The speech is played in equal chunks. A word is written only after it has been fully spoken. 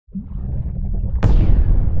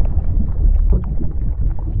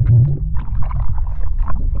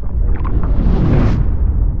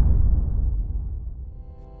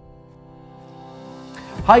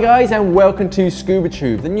Hi guys, and welcome to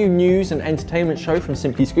ScubaTube, the new news and entertainment show from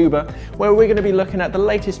Simply Scuba, where we're going to be looking at the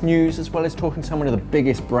latest news as well as talking to some of the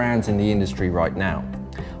biggest brands in the industry right now.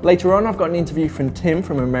 Later on, I've got an interview from Tim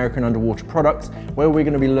from American Underwater Products, where we're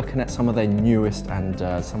going to be looking at some of their newest and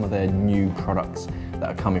some of their new products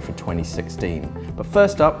that are coming for 2016. But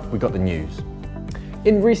first up, we've got the news.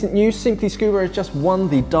 In recent news, Simply Scuba has just won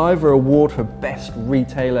the Diver Award for Best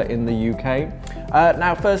Retailer in the UK.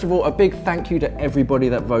 Now, first of all, a big thank you to everybody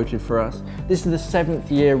that voted for us. This is the 7th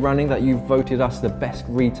year running that you've voted us the best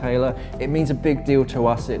retailer. It means a big deal to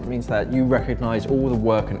us. It means that you recognise all the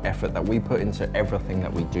work and effort that we put into everything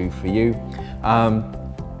that we do for you.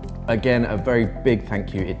 Again, a very big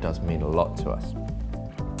thank you. It does mean a lot to us.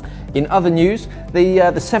 In other news, the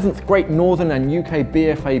 7th Great Northern and UK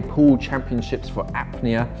BFA Pool Championships for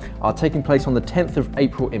Apnea are taking place on the 10th of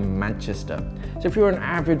April in Manchester. So if you're an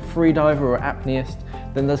avid freediver or apneist,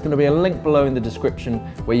 then there's going to be a link below in the description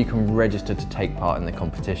where you can register to take part in the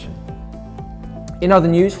competition. In other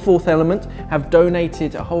news, Fourth Element have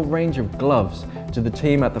donated a whole range of gloves to the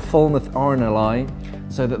team at the Falmouth RNLI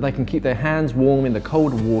so that they can keep their hands warm in the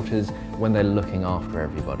colder waters when they're looking after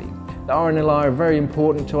everybody. The RNLI are very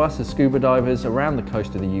important to us as scuba divers around the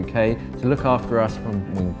coast of the UK to look after us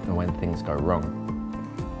when things go wrong.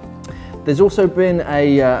 There's also been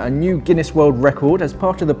a new Guinness World Record as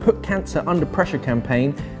part of the Put Cancer Under Pressure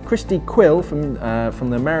campaign. Christy Quill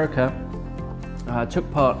from America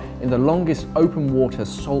took part in the longest open water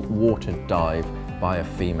saltwater dive by a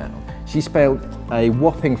female. She spent a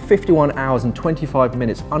whopping 51 hours and 25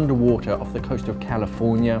 minutes underwater off the coast of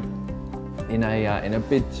California in a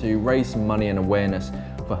bid to raise some money and awareness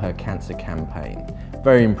for her cancer campaign.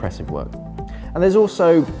 Very impressive work. And there's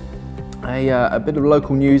also a bit of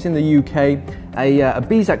local news in the UK. A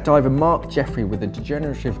BZAC diver, Mark Jeffrey, with a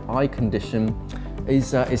degenerative eye condition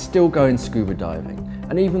is still going scuba diving.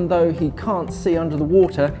 And even though he can't see under the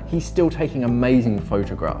water, he's still taking amazing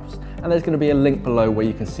photographs. And there's going to be a link below where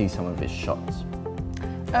you can see some of his shots.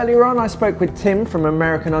 Earlier on, I spoke with Tim from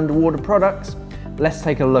American Underwater Products. Let's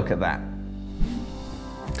take a look at that.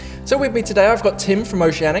 So with me today, I've got Tim from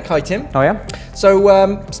Oceanic. Hi, Tim. Oh, yeah.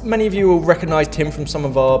 So many of you will recognise Tim from some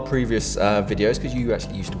of our previous videos because you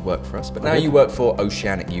actually used to work for us, but now you work for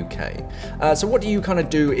Oceanic UK. So what do you kind of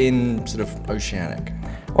do in sort of Oceanic?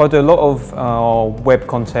 Well, I do a lot of web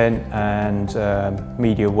content and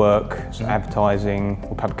media work, so advertising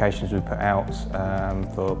or publications we put out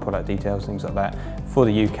for product details, things like that, for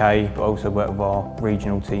the UK, but also work with our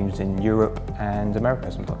regional teams in Europe and America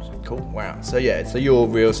sometimes. Cool, wow. So yeah, so you're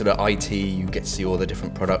real sort of IT, you get to see all the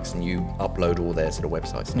different products and you upload all their sort of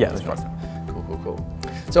websites. Yeah, that's right. Cool.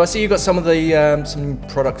 So I see you've got some of the some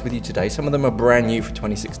products with you today. Some of them are brand new for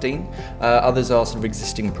 2016. Others are sort of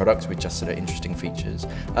existing products with just sort of interesting features.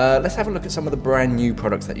 Let's have a look at some of the brand new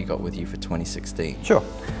products that you got with you for 2016. Sure.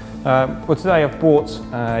 Well, today I've brought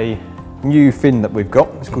a new fin that we've got.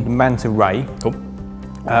 It's called the Manta Ray. Cool.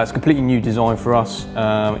 It's a completely new design for us,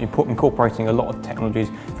 incorporating a lot of technologies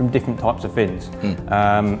from different types of fins.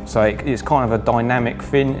 So it's kind of a dynamic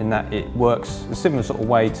fin in that it works a similar sort of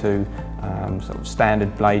way to sort of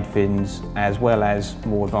standard blade fins, as well as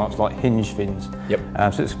more advanced like hinge fins.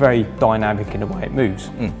 Yep. So it's very dynamic in the way it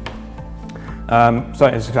moves. So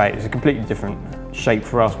as I say, it's a completely different shape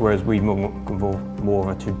for us, whereas we more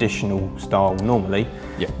of a traditional style normally.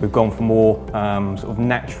 Yep. We've gone for more sort of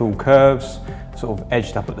natural curves, sort of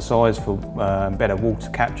edged up at the sides for better water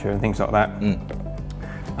capture and things like that.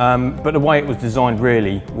 But the way it was designed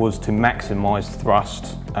really was to maximise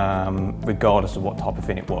thrust regardless of what type of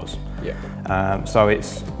fin it was. Yeah. So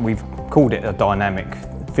we've called it a dynamic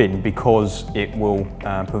fin because it will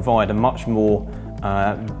provide a much more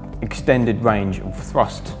extended range of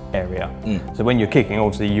thrust area. So when you're kicking,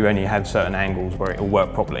 obviously you only have certain angles where it will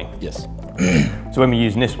work properly. Yes. So when we're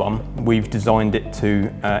using this one, we've designed it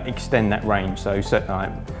to extend that range. So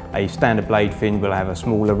a standard blade fin will have a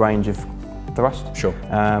smaller range of thrust. Sure.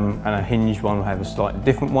 And a hinged one will have a slightly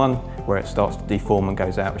different one where it starts to deform and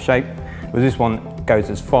goes out of shape. But this one goes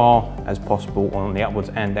as far as possible on the upwards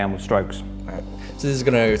and downward strokes. So this is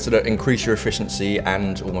going to sort of increase your efficiency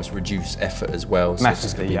and almost reduce effort as well. So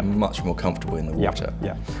massively, it's going to be much more comfortable in the water.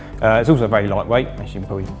 Yeah. It's also very lightweight, as you can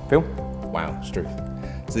probably feel. Wow, it's true.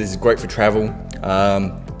 So this is great for travel,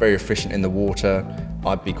 very efficient in the water.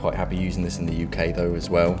 I'd be quite happy using this in the UK though as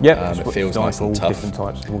well. Yeah, it feels nice and tough. Different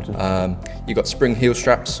types of water. You've got spring heel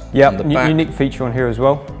straps. Yeah, on the back. Unique feature on here as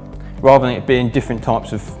well. Rather than it being different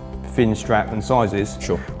types of fin strap and sizes,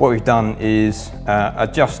 sure. What we've done is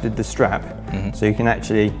adjusted the strap so you can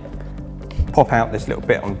actually pop out this little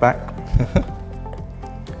bit on the back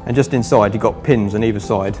And just inside, you've got pins on either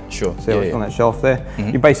side. Sure. See on that shaft there?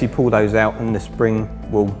 You basically pull those out and the spring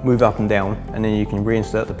will move up and down, and then you can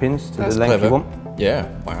reinsert the pins to the length you want. Yeah,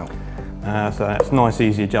 wow. So that's nice,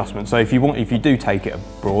 easy adjustment. So if you do take it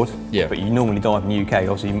abroad, but you normally dive in the UK,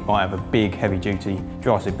 obviously you might have a big heavy duty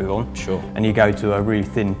dry suit boot on. Sure. And you go to a really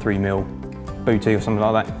thin 3mm booty or something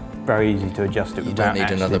like that, very easy to adjust it without You don't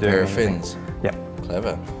need another pair of fins. Yep.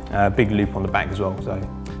 Clever. Big loop on the back as well, so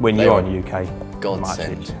when you are in the UK,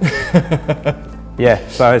 godsend. Yeah,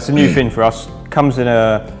 so it's a new fin for us. Comes in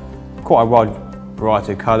quite a wide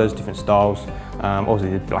variety of colours, different styles.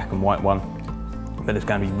 Obviously the black and white one, but there's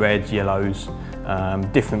going to be reds, yellows,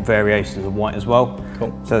 different variations of white as well.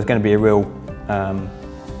 Cool. So there's going to be a real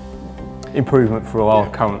improvement for our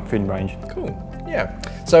current fin range. Cool. Yeah.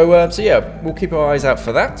 So yeah, we'll keep our eyes out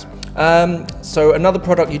for that. So another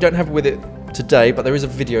product you don't have with it today, but there is a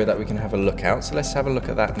video that we can have a look at. So let's have a look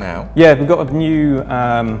at that now. Yeah, we've got new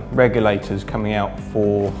regulators coming out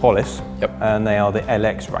for Hollis, and they are the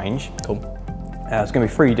LX range. Cool. It's going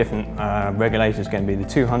to be 3 different regulators. It's going to be the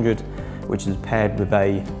 200, which is paired with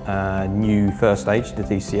a new first stage, the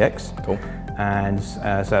DCX. Cool. And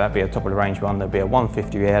so that'd be a top of the range one. There'll be a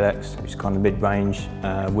 150 LX, which is kind of mid-range,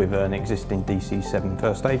 with an existing DC7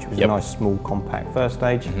 first stage, which is a nice small compact first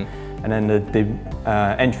stage. And then the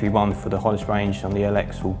entry one for the Hollis range on the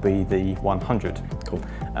LX will be the 100. Cool.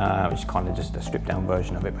 Which is kind of just a stripped down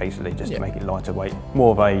version of it, basically, just to make it lighter weight.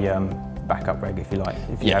 More of a backup reg, if you like,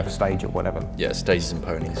 if you have a stage or whatever. Yeah, stages and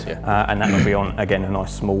ponies, and that will be on, again, a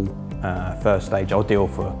nice small first stage, ideal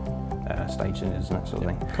for stage dinners and that sort of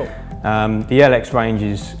thing. Cool. The LX range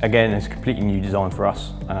is, again, it's a completely new design for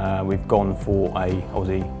us. We've gone for a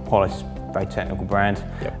Aussie Hollis, very technical brand.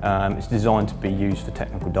 It's designed to be used for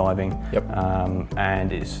technical diving,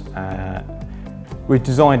 and it's we've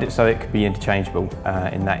designed it so it could be interchangeable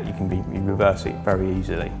in that you can you reverse it very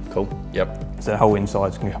easily. Cool. So the whole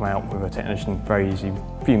insides can come out with a technician very easy,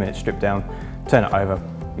 a few minutes strip down, turn it over,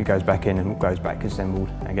 it goes back in and goes back assembled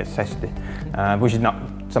and gets tested, which is not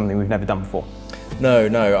something we've never done before.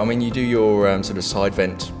 No, I mean, you do your sort of side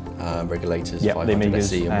vent regulators, 500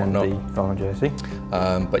 SE and whatnot. And the 500 SE.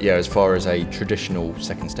 But yeah, as far as a traditional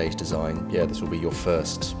second stage design, this will be your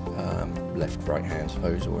first left, right hand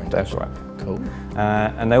hose orientation. That's right. Cool.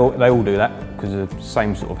 And they all do that because of the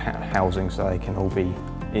same sort of housing, so they can all be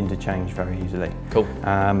interchanged very easily. Cool.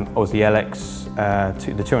 Obviously, LX,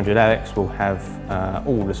 the 200 LX will have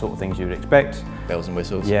all the sort of things you would expect. Bells and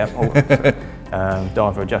whistles. Yeah.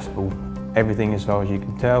 Diver adjustable, everything as far as you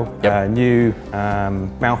can tell. New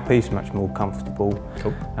mouthpiece, much more comfortable.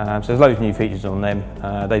 Cool. So there's loads of new features on them.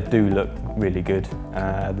 They do look really good.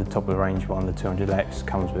 The top of the range one, the 200X,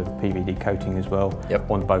 comes with PVD coating as well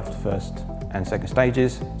on both the first and second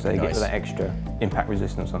stages. So you get that extra impact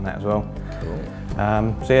resistance on that as well. Cool.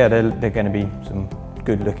 So yeah, they're going to be some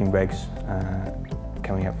good looking regs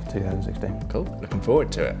coming up for 2016. Cool, looking forward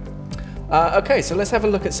to it. Okay, so let's have a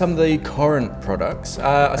look at some of the current products.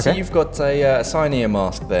 I see you've got a Cyania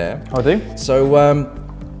mask there. I do. So,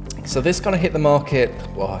 so this kind of hit the market,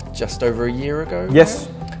 just over a year ago? Yes.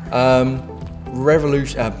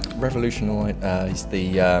 Revolutionised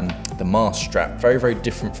the mask strap. Very, very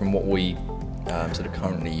different from what we sort of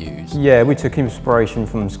currently use. Yeah, we took inspiration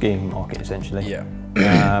from the skiing market, essentially. Yeah.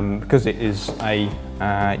 Because it is a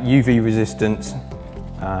UV resistant,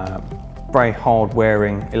 very hard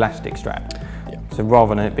wearing elastic strap. So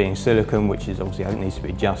rather than it being silicone, which is obviously needs to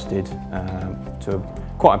be adjusted to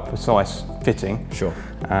quite a precise fitting,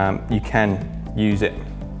 you can use it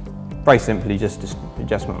very simply, just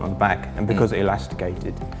adjustment on the back, and because it's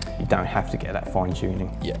elasticated, you don't have to get that fine tuning.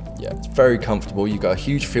 Yeah, it's very comfortable. You've got a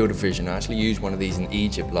huge field of vision. I actually used one of these in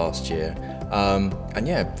Egypt last year, and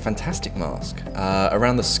yeah, fantastic mask.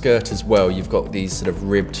 Around the skirt as well, you've got these sort of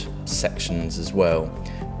ribbed sections as well,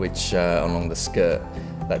 which along the skirt,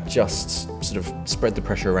 that just sort of spread the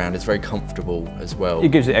pressure around. It's very comfortable as well.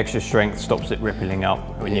 It gives it extra strength, stops it rippling up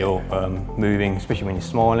when you're moving, especially when you're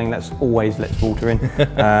smiling. That's always lets water in,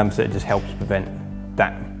 so it just helps prevent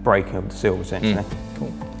that breaking of the seal, essentially.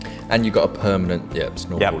 Cool. And you've got a permanent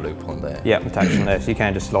snorkel loop on there. Yeah, attachment there, so you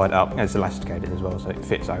can just slide it up. It's elasticated as well, so it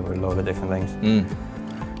fits over a lot of different things.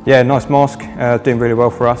 Yeah, nice mask, doing really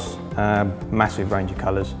well for us. Massive range of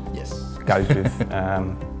colours. Yes. Goes with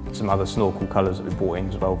some other snorkel colours that we brought in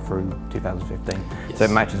as well through 2015. Yes. So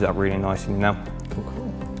it matches up really nicely now. Cool.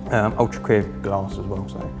 Ultra clear glass as well,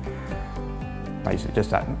 so basically just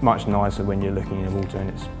that much nicer when you're looking in the water, and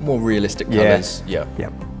it's more realistic colours. Yeah.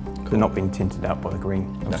 Cool. They're not being tinted out by the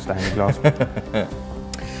green of standard glass.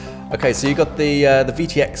 Okay, so you got the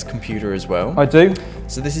VTX computer as well. I do.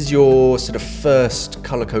 So this is your sort of first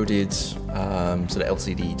color-coded sort of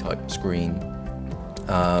LCD type screen.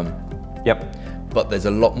 Yep. But there's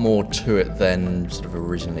a lot more to it than sort of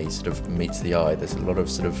originally sort of meets the eye. There's a lot of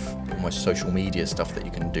sort of almost social media stuff that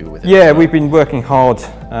you can do with it. Yeah, we've been working hard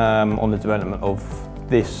on the development of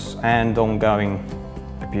this and ongoing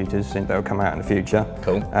computers since they'll come out in the future.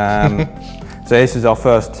 Cool. So this is our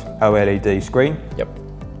first OLED screen. Yep.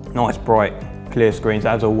 Nice, bright, clear screens,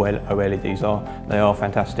 as all OLEDs are. They are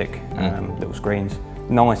fantastic little screens.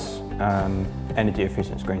 Nice, energy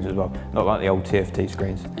efficient screens as well. Not like the old TFT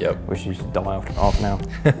screens, yep, which used to die after half an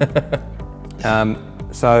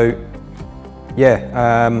hour. So,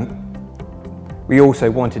 yeah, we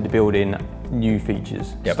also wanted to build in new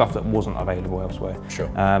features, yep, stuff that wasn't available elsewhere. Sure.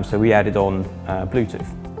 So we added on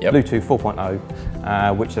Bluetooth. Yep. Bluetooth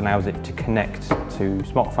 4.0, which allows it to connect to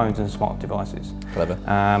smartphones and smart devices. Clever.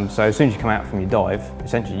 So as soon as you come out from your dive,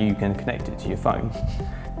 essentially you can connect it to your phone,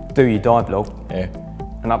 do your dive log, yeah,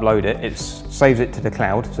 and upload it. It saves it to the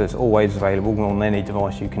cloud, so it's always available on any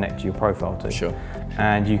device you connect to your profile to. Sure.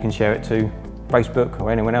 And you can share it to Facebook or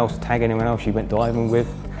anyone else, tag anyone else you went diving with.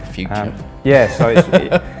 Future. Yeah, so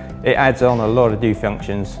it adds on a lot of new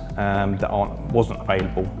functions that wasn't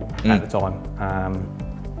available at the time.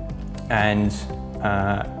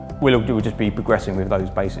 We'll just be progressing with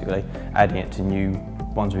those, basically, adding it to new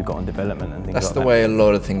ones we've got in development and things like that. That's the way a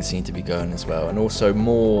lot of things seem to be going as well, and also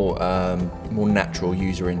more natural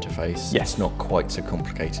user interface. Yes. It's not quite so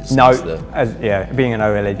complicated. No, being an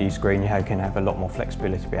OLED screen, you can have a lot more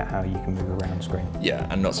flexibility about how you can move around the screen. Yeah,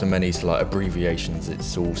 and not so many like abbreviations.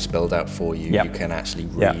 It's all spelled out for you. Yep. You can actually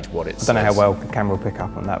read what it says. I don't know how well the camera will pick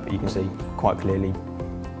up on that, but you can see quite clearly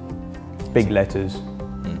big letters,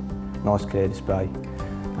 nice clear display.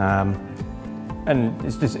 And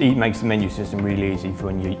it makes the menu system really easy for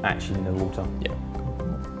when you're actually in the water. Yeah.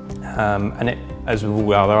 And it, as with all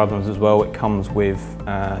the other ones as well, it comes with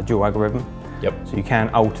dual algorithm. Yep. So you can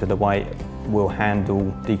alter the way it will handle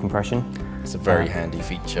decompression. It's a very handy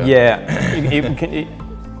feature. Yeah, it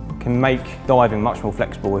can make diving much more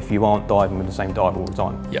flexible if you aren't diving with the same diver all the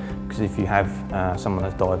time. Yep. Because if you have someone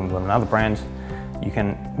that's diving with another brand, you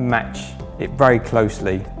can match it very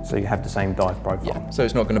closely so you have the same dive profile. Yeah. So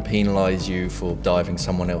it's not going to penalise you for diving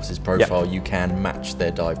someone else's profile. Yep. You can match their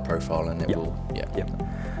dive profile and it will,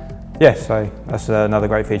 Yeah, so that's another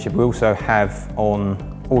great feature. We also have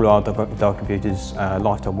on all our dive computers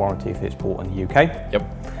lifetime warranty if it's bought in the UK. Yep.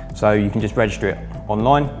 So you can just register it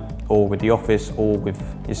online or with the office or with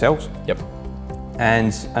yourselves. Yep.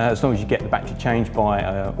 And as long as you get the battery changed by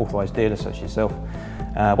an authorised dealer such as yourself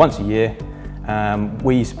once a year,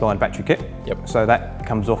 we supply the battery kit. Yep. So that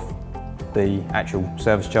comes off the actual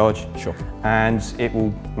service charge. Sure. And it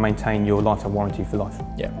will maintain your lifetime warranty for life.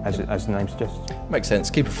 Yeah. As the name suggests. Makes sense.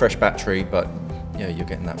 Keep a fresh battery, but yeah, you're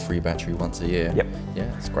getting that free battery once a year. Yep. Yeah,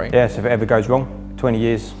 that's great. Yeah, so if it ever goes wrong, 20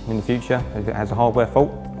 years in the future, if it has a hardware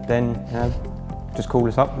fault, then just call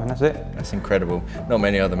us up and that's it. That's incredible. Not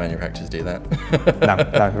many other manufacturers do that.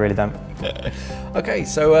 No, really don't. Okay,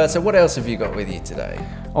 so what else have you got with you today?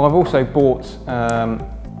 Oh, I've also bought,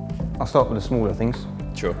 I'll start with the smaller things.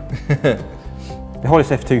 Sure. The Hollis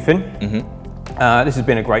F2 fin. Mm-hmm. This has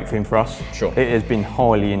been a great fin for us. Sure. It has been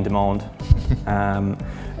highly in demand. And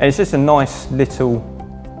it's just a nice little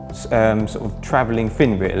sort of travelling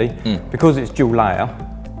fin really. Because it's dual layer,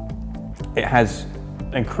 it has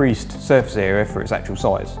increased surface area for its actual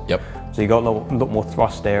size. Yep. So you've got a lot more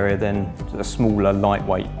thrust area than a smaller,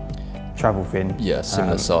 lightweight travel fin. Yeah,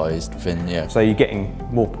 similar sized fin, yeah. So you're getting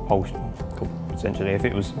more propulsion. Cool. Essentially, if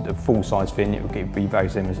it was a full-size fin, it would be very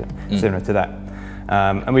similar to that.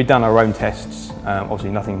 And we've done our own tests.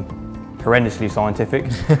 Obviously, nothing horrendously scientific,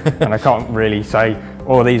 and I can't really say,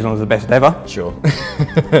 "Oh, these ones are the best ever." Sure.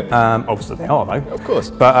 Obviously, they are though. Of course.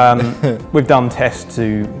 But we've done tests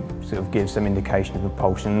to sort of give some indication of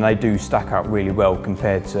propulsion, and they do stack up really well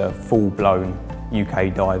compared to full-blown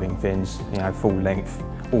UK diving fins. Full length.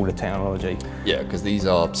 All the technology. Yeah, because these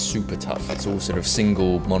are super tough. It's all sort of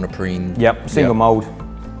single monoprene. Yep, single mould.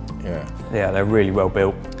 Yeah. Yeah, they're really well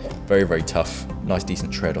built. Very, very tough. Nice,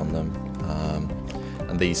 decent tread on them.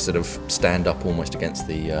 And these sort of stand up almost against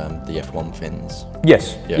the F1 fins.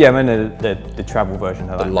 Yes. Yeah. Yeah, I mean the travel version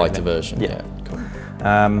of that. The lighter version. Yeah. Cool.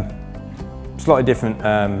 Slightly different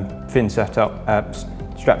fin setup,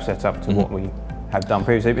 strap setup to what we have done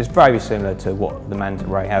previously. It's very similar to what the Manta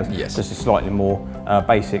Ray has. Yes. Just a slightly more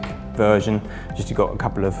basic version. Just you've got a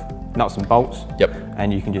couple of nuts and bolts. Yep.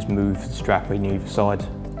 And you can just move the strap on either side.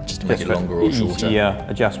 Just to make it longer or shorter. Easier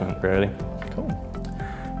adjustment, really. Cool.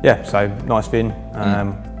 Yeah, so nice fin.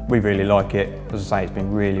 we really like it. As I say, it's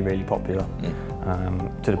been really, really popular,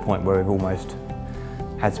 to the point where we've almost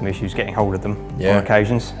had some issues getting hold of them on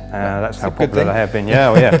occasions. That's how popular they have been.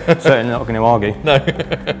 Yeah, well, yeah, certainly not going to argue. No.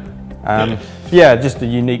 Yeah, just a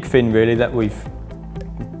unique fin really that we've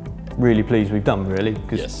really pleased we've done really,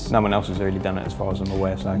 because no one else has really done it as far as I'm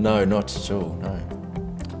aware. So no, not at all. No.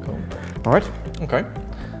 Cool. All right. Okay.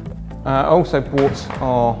 I also bought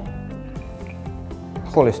our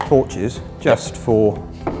Hollis torches just for.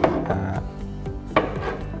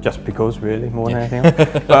 Just because, really, more than anything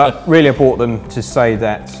else. But really, I bought them to say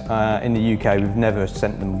that in the UK we've never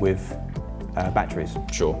sent them with batteries.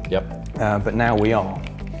 Sure. Yep. But now we are.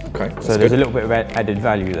 Okay. So there's a little bit of added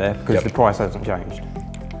value there because the price hasn't changed.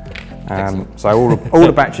 So all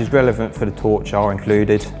the batteries relevant for the torch are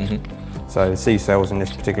included. So the C cells in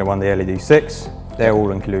this particular one, the LED6, they're all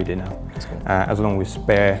included now, as long with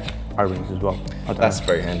spare O-rings as well. That's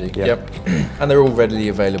very handy. Yep. And they're all readily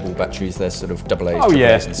available batteries. They're sort of AA's, oh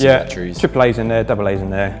yeah, and C batteries. AA's in there, AA's in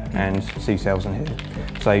there, and C cells in here.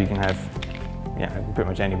 So you can have, pretty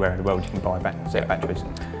much anywhere in the world you can buy set batteries.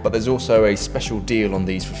 But there's also a special deal on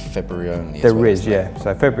these for February only. There is, yeah.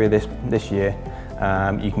 So February this year,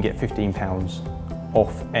 you can get £15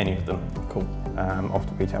 off any of them. Cool. Off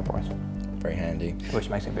the retail price. Very handy. Which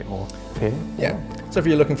makes it a bit more appealing. Yeah. So if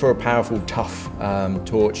you're looking for a powerful, tough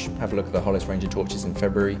torch, have a look at the Hollis range of torches in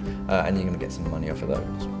February, and you're going to get some money off of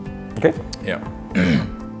those. Okay. Yeah.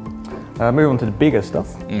 Move on to the bigger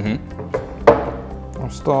stuff. I'll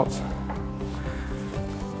start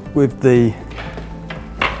with the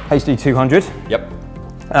HD 200.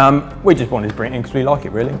 Yep. We just wanted to bring it in because we like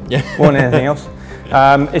it really. Yeah. More than anything else.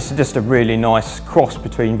 It's just a really nice cross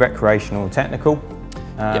between recreational and technical.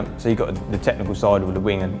 So you've got the technical side with the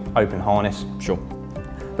wing and open harness. Sure.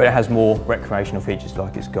 But it has more recreational features,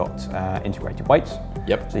 like it's got integrated weights.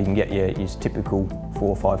 Yep. So you can get your typical 4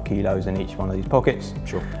 or 5 kilos in each one of these pockets.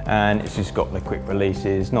 Sure. And it's just got the quick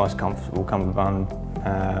releases, nice comfortable cummerbund,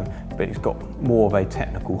 but it's got more of a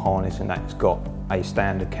technical harness, and that's got a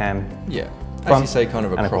standard cam. Yeah. As you say, kind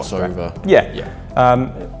of a crossover.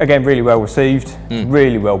 Again, really well received,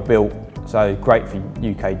 really well built. So great for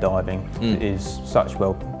UK diving. It is such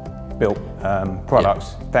well built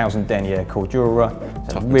products. 1000 denier cordura,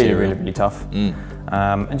 so really tough.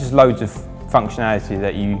 And just loads of functionality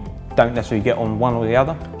that you don't necessarily get on one or the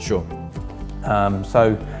other. Sure.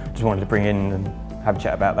 So just wanted to bring in and have a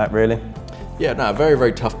chat about that really. Yeah, no,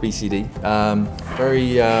 very tough BCD.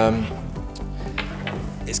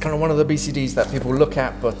 It's kind of one of the BCDs that people look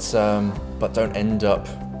at, but don't end up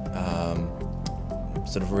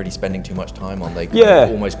sort of really spending too much time on. They kind of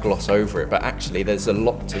almost gloss over it, but actually there's a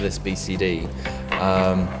lot to this BCD.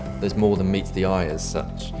 There's more than meets the eye as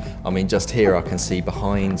such. I mean, just here I can see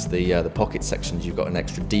behind the pocket sections you've got an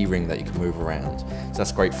extra D-ring that you can move around. So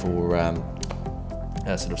that's great for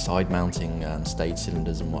sort of side mounting stage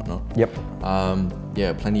cylinders and whatnot. Yep.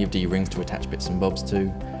 Yeah, plenty of D-rings to attach bits and bobs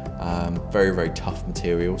to. Very tough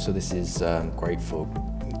material, so this is great for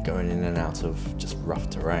going in and out of just rough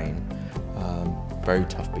terrain. Very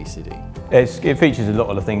tough BCD. It features a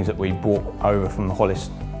lot of the things that we brought over from the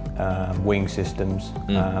Hollis wing systems.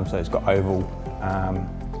 So it's got oval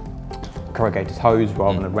corrugated hose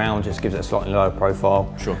rather than round, just gives it a slightly lower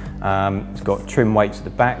profile. Sure. It's got trim weights at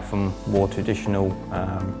the back from more traditional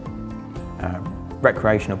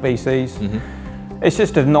recreational BCs. It's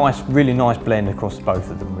just a really nice blend across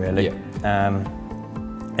both of them really. And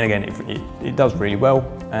again, it does really well,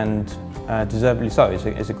 and deservedly so.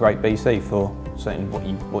 It's a great BC for certainly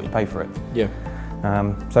what you pay for it. Yeah.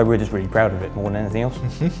 So we're just really proud of it more than anything else.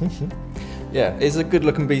 Yeah, it's a good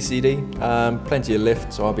looking BCD, plenty of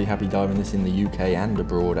lift, so I'll be happy diving this in the UK and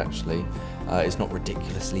abroad actually. It's not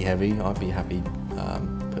ridiculously heavy, I'd be happy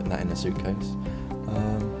putting that in a suitcase.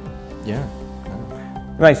 Yeah.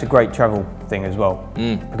 It makes a great travel thing as well,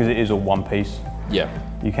 because it is all one piece. Yeah.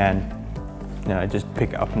 You can, just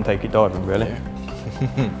pick it up and take it diving really.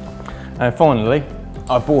 Yeah. And finally,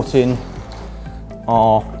 I bought in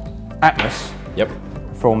our ATMOS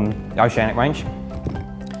from the Oceanic range.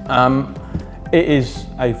 It is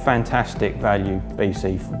a fantastic value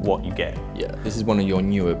BC for what you get. Yeah, this is one of your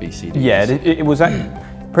newer BCDs. Yeah, it was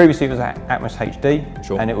previously it was ATMOS HD,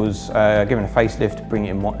 sure. And it was given a facelift to bring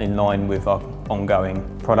it in line with our ongoing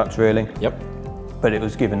products really. Yep. But it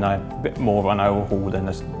was given a bit more of an overhaul than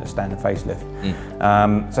a standard facelift.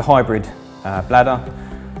 It's a hybrid bladder,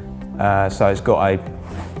 so it's got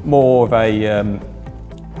more of a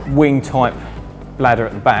wing type bladder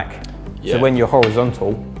at the back. Yeah. So when you're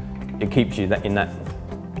horizontal, it keeps you in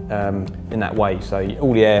that way. So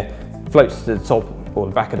all the air floats to the top or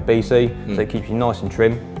the back of the BC, so it keeps you nice and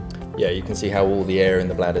trim. Yeah, you can see how all the air in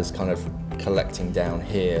the bladder is kind of collecting down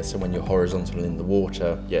here, so when you're horizontal in the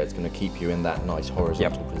water, yeah, it's going to keep you in that nice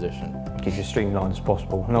horizontal position. Keep you as streamlined as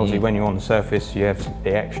possible, and obviously when you're on the surface you have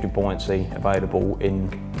the extra buoyancy available in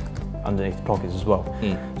underneath the pockets as well.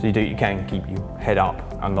 So you can keep your head up,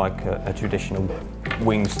 unlike a traditional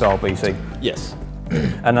wing style BC. Yes.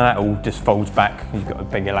 And then that all just folds back. You've got a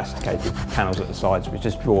big elasticated panels at the sides which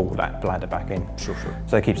just draw that bladder back in. Sure.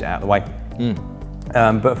 So it keeps it out of the way.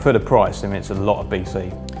 But for the price, I mean, it's a lot of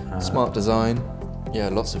BC. Smart design, yeah,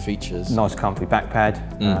 lots of features. Nice comfy back pad,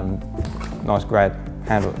 nice grab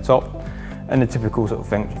handle at the top, and the typical sort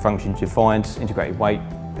of functions you find. Integrated weight,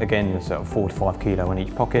 again, it's sort of 4 to 5 kilo in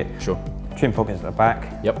each pocket. Sure. Trim pockets at the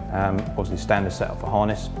back. Yep. Obviously standard setup for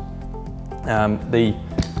harness. The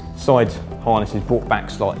side harness is brought back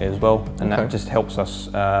slightly as well, and that just helps us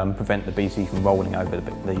prevent the BC from rolling over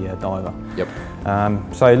the diver.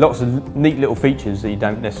 Yep. So lots of neat little features that you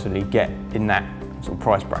don't necessarily get in that sort of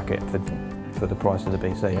price bracket for the price of the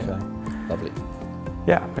BC. Yeah. So Lovely.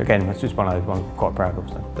 yeah, again, it's just one of those ones I'm quite proud of.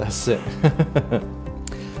 So. That's it.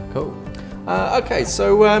 Cool. Okay,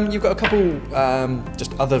 so you've got a couple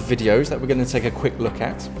just other videos that we're going to take a quick look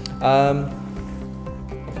at.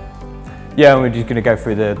 Yeah, and we're just going to go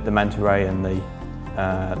through the Manta Ray and the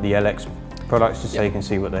LX products just so you can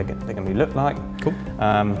see what they're going to look like. Cool.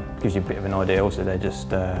 Gives you a bit of an idea. Also, they're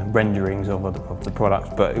just renderings of the products,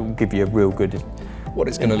 but it will give you a real good what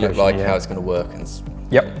it's going to look like, how it's going to work.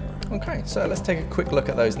 Yep. Okay, so let's take a quick look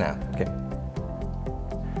at those now. Okay.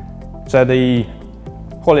 So the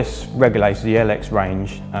Hollis regulator, the LX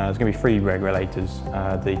range, there's going to be 3 regulators.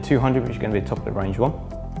 The 200, which is going to be the top of the range one.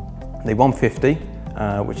 The 150,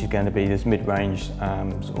 which is going to be this mid-range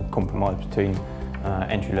sort of compromise between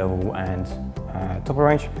entry level and top of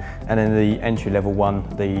range. And then the entry level one,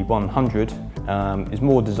 the 100, is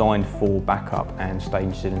more designed for backup and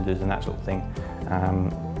stage cylinders and that sort of thing.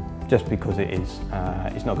 Just because it's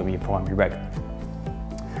not going to be your primary reg.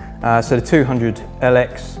 So the 200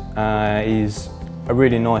 LX is a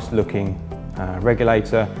really nice looking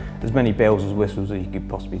regulator. There's many bells and whistles that you could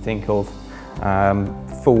possibly think of.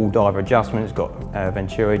 Full diver adjustment, it's got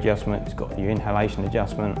Venturi adjustment, it's got your inhalation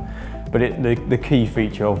adjustment, but the key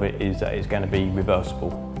feature of it is that it's going to be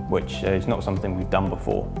reversible, which is not something we've done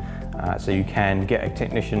before. So you can get a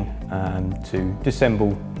technician to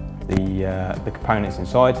disassemble the components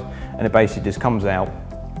inside, and it basically just comes out,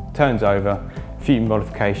 turns over, a few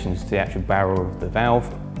modifications to the actual barrel of the valve,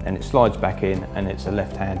 and it slides back in, and it's a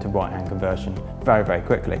left hand to right hand conversion very, very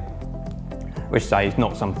quickly. Which say is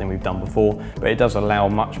not something we've done before, but it does allow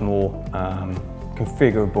much more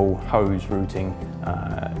configurable hose routing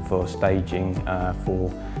for staging,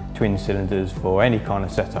 for twin cylinders, for any kind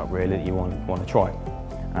of setup really that you want to try.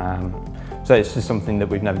 So it's just something that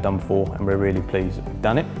we've never done before, and we're really pleased that we've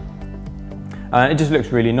done it. It just looks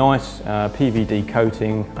really nice, PVD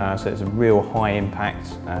coating, so it's a real high impact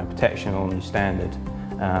protection on your standard,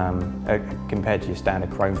 compared to your standard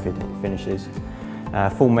chrome finishes.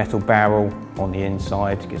 Full metal barrel on the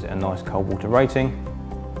inside gives it a nice cold water rating.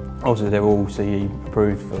 Also, they're all CE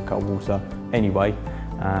approved for cold water anyway.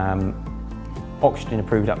 Oxygen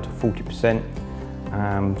approved up to 40%,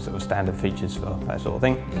 sort of standard features for that sort of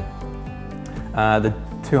thing. The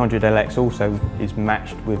 200 LX also is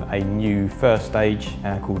matched with a new first stage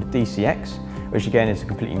called DCX, which again is a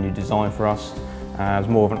completely new design for us. It's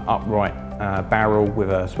more of an upright barrel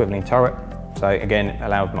with a swiveling turret. So again, it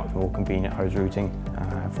allows much more convenient hose routing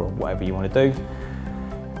for whatever you want to do.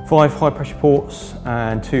 5 high pressure ports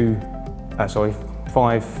and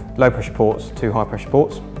 5 low pressure ports, 2 high pressure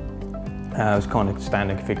ports. It's kind of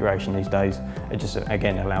standard configuration these days. It just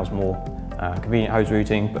again allows more convenient hose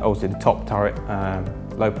routing, but also the top turret,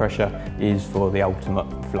 low pressure, is for the ultimate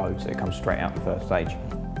flow, so it comes straight out the first stage.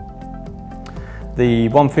 The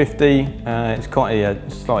 150 is quite a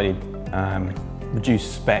slightly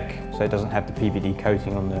reduced spec, so it doesn't have the PVD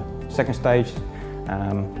coating on the second stage,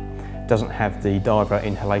 doesn't have the diver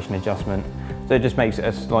inhalation adjustment, so it just makes it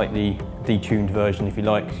a slightly detuned version, if you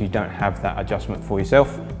like, because you don't have that adjustment for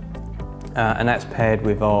yourself. And that's paired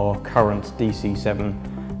with our current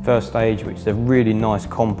DC7 first stage, which is a really nice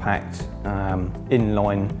compact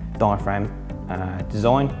inline diaphragm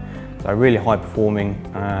design. So really high performing,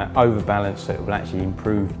 overbalanced, so it will actually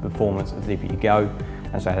improve the performance of the deeper you go.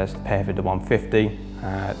 And so that's paired with the 150,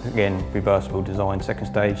 again reversible design second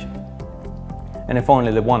stage. And then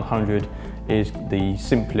finally the 100 is the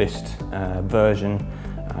simplest version.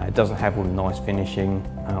 It doesn't have all the nice finishing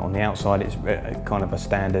on the outside. It's kind of a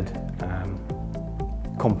standard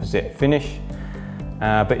composite finish,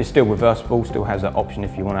 but it's still reversible, still has that option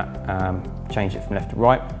if you want to change it from left to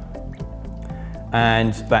right.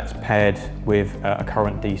 and that's paired with a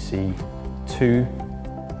current DC2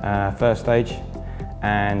 first stage,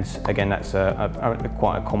 and again that's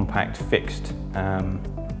quite a compact fixed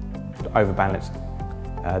overbalanced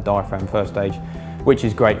diaphragm first stage, which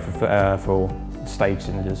is great for stage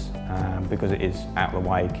cylinders because it is out of the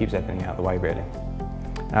way, keeps everything out of the way really.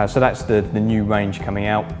 So that's the new range coming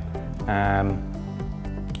out.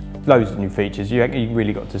 Loads of new features. You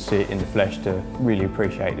really got to see it in the flesh to really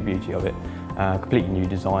appreciate the beauty of it. Completely new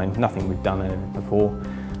design, nothing we've done in it before.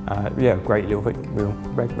 Yeah, great little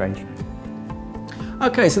range.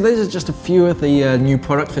 Okay, so those are just a few of the new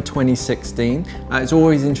products for 2016. It's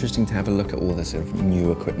always interesting to have a look at all the sort of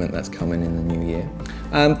new equipment that's coming in the new year.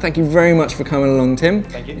 Thank you very much for coming along, Tim.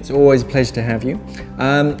 Thank you. It's always a pleasure to have you.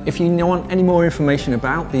 If you want any more information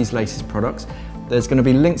about these latest products, there's going to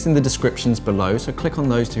be links in the descriptions below, so click on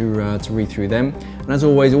those to read through them. And as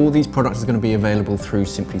always, all these products are going to be available through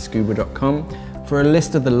simplyscuba.com. For a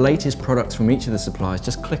list of the latest products from each of the suppliers,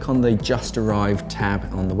 just click on the Just Arrived tab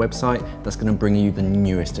on the website. That's going to bring you the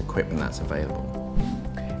newest equipment that's available.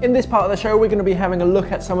 In this part of the show, we're going to be having a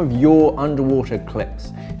look at some of your underwater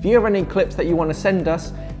clips. If you have any clips that you want to send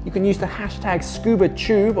us, you can use the hashtag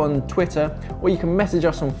ScubaTube on Twitter, or you can message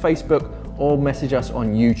us on Facebook or message us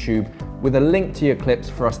on YouTube with a link to your clips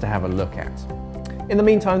for us to have a look at. In the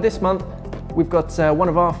meantime, this month, we've got one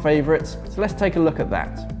of our favourites, so let's take a look at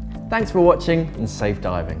that. Thanks for watching and safe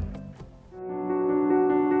diving.